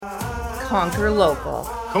Conquer Local.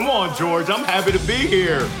 Come on, George, I'm happy to be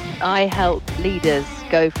here. I help leaders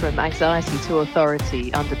go from anxiety to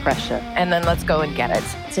authority under pressure. And then let's go and get it.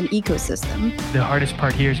 It's an ecosystem. The hardest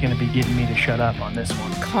part here is going to be getting me to shut up on this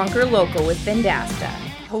one. Conquer Local with Vendasta,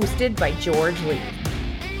 hosted by George Lee.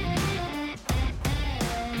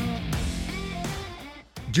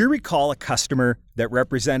 Do you recall a customer that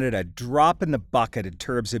represented a drop in the bucket in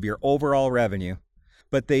terms of your overall revenue,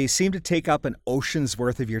 but they seem to take up an ocean's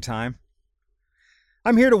worth of your time?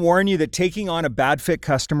 I'm here to warn you that taking on a bad fit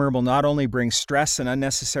customer will not only bring stress and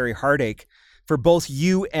unnecessary heartache for both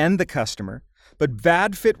you and the customer, but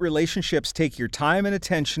bad fit relationships take your time and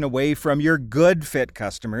attention away from your good fit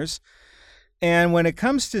customers. And when it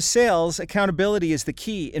comes to sales, accountability is the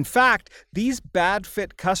key. In fact, these bad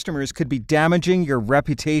fit customers could be damaging your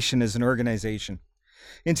reputation as an organization.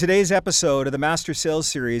 In today's episode of the Master Sales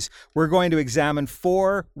Series, we're going to examine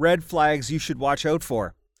 4 red flags you should watch out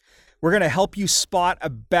for. We're going to help you spot a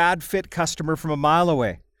bad fit customer from a mile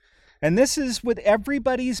away. And this is with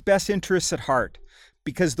everybody's best interests at heart,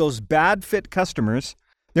 because those bad fit customers,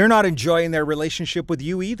 they're not enjoying their relationship with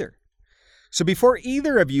you either. So before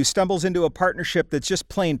either of you stumbles into a partnership that's just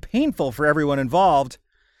plain painful for everyone involved,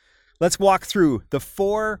 let's walk through the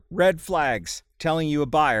 4 red flags telling you a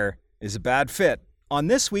buyer is a bad fit on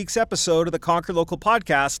this week's episode of the Conquer Local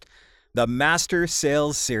podcast, the Master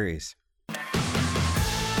Sales Series.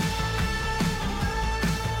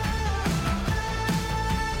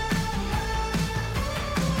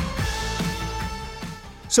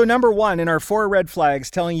 So number 1 in our 4 red flags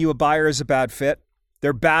telling you a buyer is a bad fit,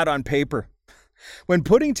 they're bad on paper. When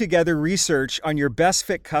putting together research on your best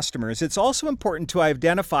fit customers, it's also important to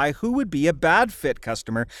identify who would be a bad fit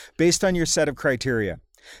customer based on your set of criteria.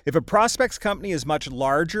 If a prospect's company is much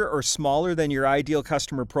larger or smaller than your ideal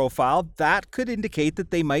customer profile, that could indicate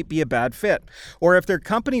that they might be a bad fit. Or if their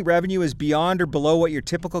company revenue is beyond or below what your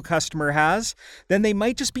typical customer has, then they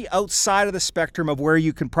might just be outside of the spectrum of where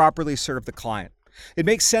you can properly serve the client. It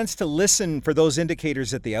makes sense to listen for those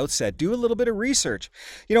indicators at the outset. Do a little bit of research.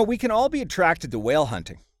 You know, we can all be attracted to whale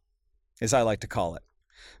hunting, as I like to call it.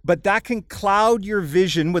 But that can cloud your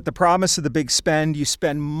vision with the promise of the big spend. You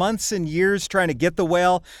spend months and years trying to get the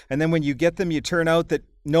whale, and then when you get them, you turn out that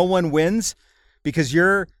no one wins because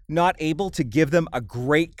you're not able to give them a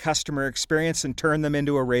great customer experience and turn them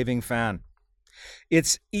into a raving fan.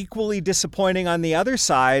 It's equally disappointing on the other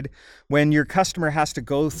side when your customer has to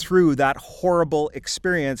go through that horrible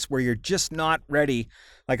experience where you're just not ready.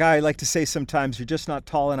 Like I like to say sometimes, you're just not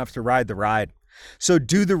tall enough to ride the ride. So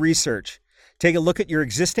do the research. Take a look at your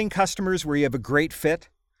existing customers where you have a great fit.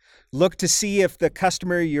 Look to see if the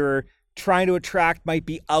customer you're trying to attract might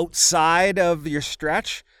be outside of your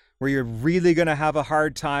stretch, where you're really going to have a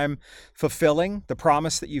hard time fulfilling the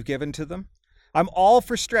promise that you've given to them. I'm all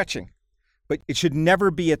for stretching, but it should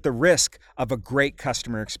never be at the risk of a great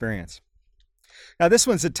customer experience. Now, this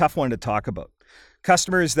one's a tough one to talk about.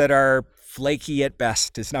 Customers that are flaky at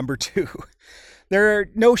best is number 2. They're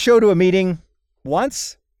no show to a meeting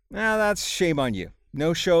once. Now, that's shame on you.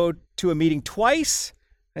 No show to a meeting twice.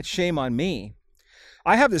 That's shame on me.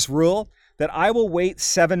 I have this rule that I will wait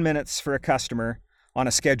 7 minutes for a customer on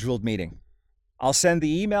a scheduled meeting. I'll send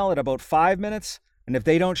the email at about 5 minutes. And if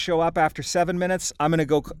they don't show up after 7 minutes, I'm going to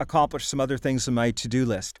go accomplish some other things on my to-do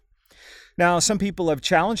list. Now, some people have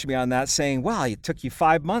challenged me on that, saying, wow, it took you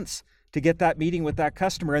 5 months to get that meeting with that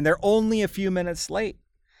customer, and they're only a few minutes late.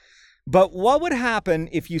 But what would happen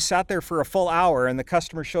if you sat there for a full hour and the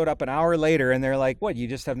customer showed up an hour later and they're like, what, you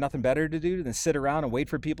just have nothing better to do than sit around and wait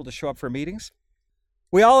for people to show up for meetings?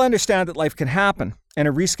 We all understand that life can happen, and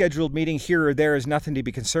a rescheduled meeting here or there is nothing to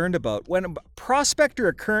be concerned about. When a prospect or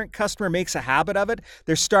a current customer makes a habit of it,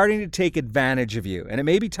 they're starting to take advantage of you, and it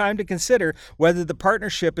may be time to consider whether the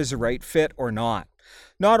partnership is a right fit or not.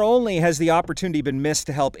 Not only has the opportunity been missed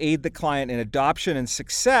to help aid the client in adoption and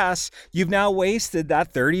success, you've now wasted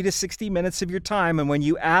that 30 to 60 minutes of your time, and when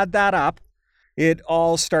you add that up, it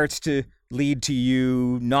all starts to lead to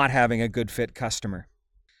you not having a good fit customer.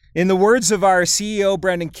 In the words of our CEO,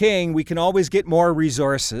 Brendan King, we can always get more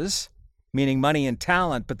resources, meaning money and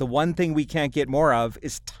talent, but the one thing we can't get more of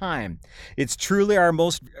is time. It's truly our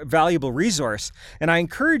most valuable resource, and I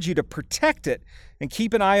encourage you to protect it and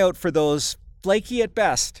keep an eye out for those flaky at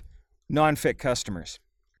best, non-fit customers.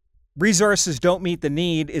 Resources don't meet the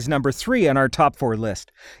need is number 3 on our top 4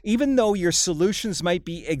 list. Even though your solutions might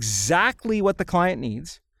be exactly what the client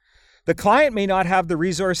needs, the client may not have the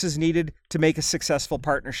resources needed to make a successful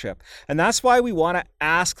partnership. And that's why we want to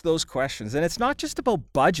ask those questions. And it's not just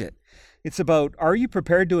about budget. It's about, are you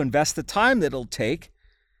prepared to invest the time that it'll take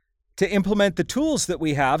to implement the tools that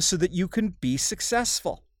we have so that you can be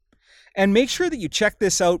successful? And make sure that you check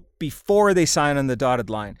this out before they sign on the dotted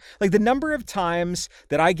line. Like the number of times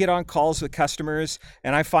that I get on calls with customers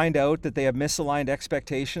and I find out that they have misaligned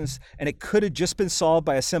expectations and it could have just been solved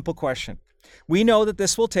by a simple question. We know that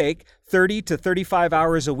this will take 30 to 35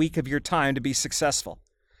 hours a week of your time to be successful.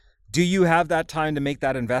 Do you have that time to make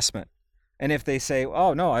that investment? And if they say,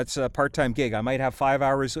 oh, no, it's a part-time gig, I might have 5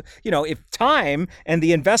 hours. If time and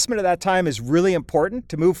the investment of that time is really important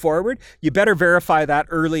to move forward, you better verify that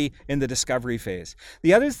early in the discovery phase.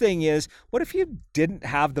 The other thing is, what if you didn't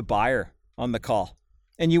have the buyer on the call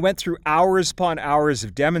and you went through hours upon hours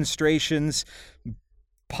of demonstrations,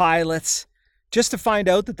 pilots, just to find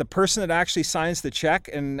out that the person that actually signs the check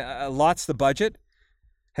and allots the budget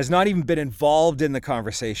has not even been involved in the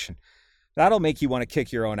conversation? That'll make you want to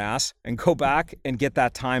kick your own ass and go back and get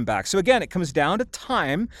that time back. So again, it comes down to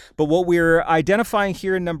time, but what we're identifying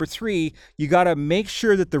here in number 3, you got to make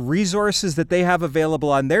sure that the resources that they have available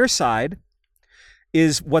on their side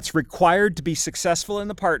is what's required to be successful in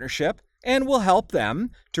the partnership and will help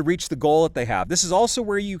them to reach the goal that they have. This is also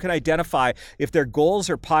where you can identify if their goals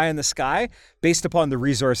are pie in the sky based upon the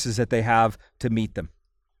resources that they have to meet them.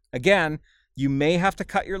 Again, you may have to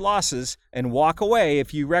cut your losses and walk away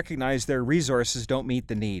if you recognize their resources don't meet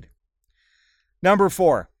the need. Number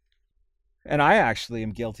 4, and I actually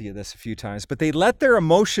am guilty of this a few times, but they let their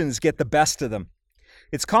emotions get the best of them.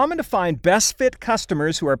 It's common to find best fit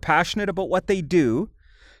customers who are passionate about what they do.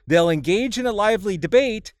 They'll engage in a lively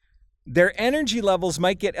debate. Their energy levels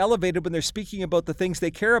might get elevated when they're speaking about the things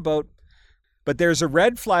they care about. But there's a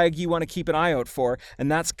red flag you want to keep an eye out for,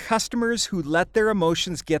 and that's customers who let their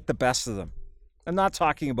emotions get the best of them. I'm not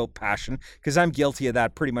talking about passion, because I'm guilty of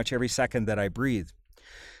that pretty much every second that I breathe.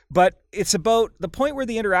 But it's about the point where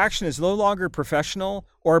the interaction is no longer professional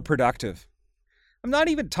or productive. I'm not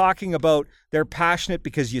even talking about they're passionate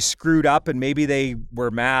because you screwed up and maybe they were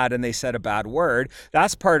mad and they said a bad word.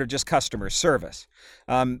 That's part of just customer service.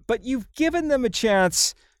 But you've given them a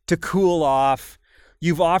chance to cool off.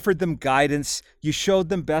 You've offered them guidance. You showed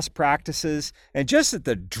them best practices. And just at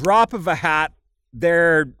the drop of a hat,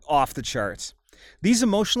 they're off the charts. These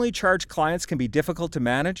emotionally charged clients can be difficult to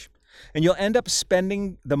manage, and you'll end up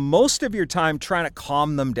spending the most of your time trying to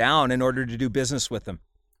calm them down in order to do business with them.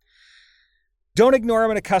 Don't ignore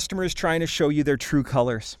when a customer is trying to show you their true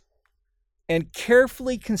colors, and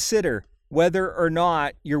carefully consider whether or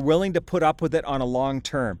not you're willing to put up with it on a long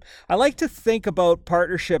term. I like to think about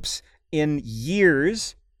partnerships in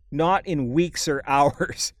years, not in weeks or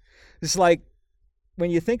hours. It's like when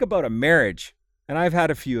you think about a marriage, and I've had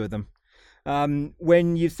a few of them,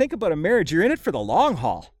 when you think about a marriage, you're in it for the long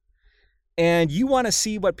haul. And you want to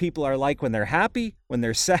see what people are like when they're happy, when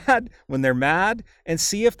they're sad, when they're mad, and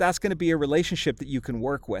see if that's going to be a relationship that you can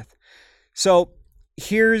work with. So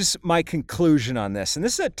here's my conclusion on this. And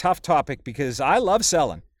this is a tough topic because I love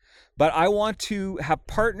selling, but I want to have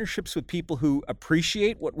partnerships with people who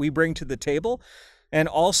appreciate what we bring to the table, and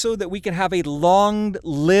also that we can have a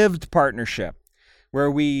long-lived partnership where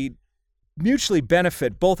we mutually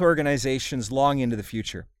benefit both organizations long into the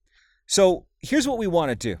future. So here's what we want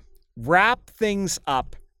to do. Wrap things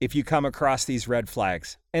up if you come across these red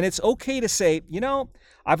flags. And it's okay to say,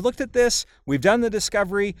 I've looked at this, we've done the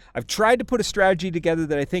discovery, I've tried to put a strategy together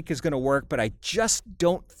that I think is going to work, but I just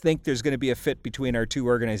don't think there's going to be a fit between our two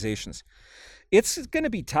organizations. It's going to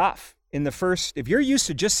be tough in the first, if you're used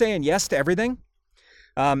to just saying yes to everything,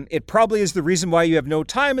 it probably is the reason why you have no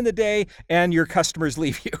time in the day and your customers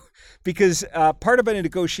leave you. Because part of a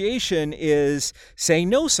negotiation is saying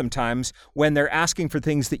no sometimes when they're asking for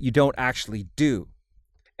things that you don't actually do.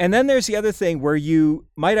 And then there's the other thing where you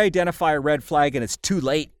might identify a red flag and it's too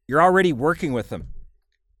late. You're already working with them.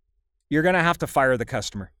 You're going to have to fire the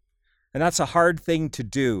customer. And that's a hard thing to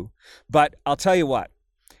do. But I'll tell you what,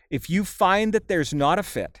 if you find that there's not a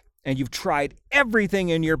fit, and you've tried everything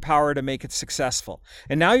in your power to make it successful,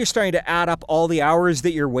 and now you're starting to add up all the hours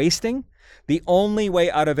that you're wasting, the only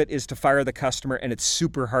way out of it is to fire the customer, and it's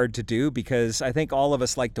super hard to do because I think all of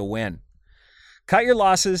us like to win. Cut your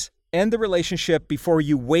losses, end the relationship before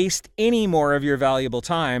you waste any more of your valuable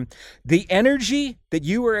time. The energy that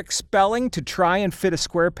you are expelling to try and fit a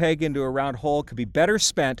square peg into a round hole could be better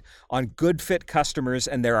spent on good fit customers,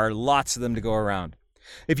 and there are lots of them to go around.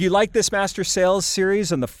 If you like this Master Sales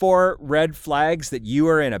series on the 4 red flags that you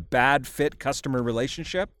are in a bad fit customer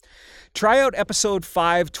relationship, try out episode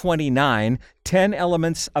 529, 10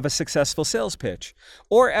 Elements of a Successful Sales Pitch,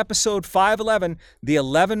 or episode 511, the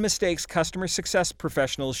 11 Mistakes Customer Success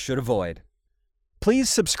Professionals Should Avoid. Please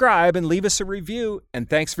subscribe and leave us a review, and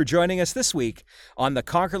thanks for joining us this week on the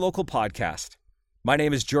Conquer Local podcast. My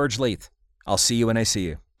name is George Leith. I'll see you when I see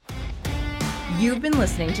you. You've been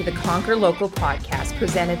listening to the Conquer Local podcast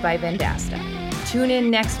presented by Vendasta. Tune in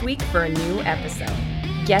next week for a new episode.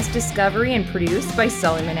 Guest discovery and produced by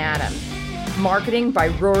Sullivan Adam. Marketing by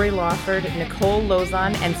Rory Lawford, Nicole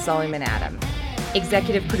Lozon, and Sullivan Adam.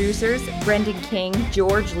 Executive producers Brendan King,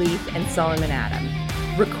 George Leaf, and Sullivan Adam.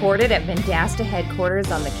 Recorded at Vendasta headquarters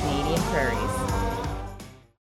on the Canadian Prairies.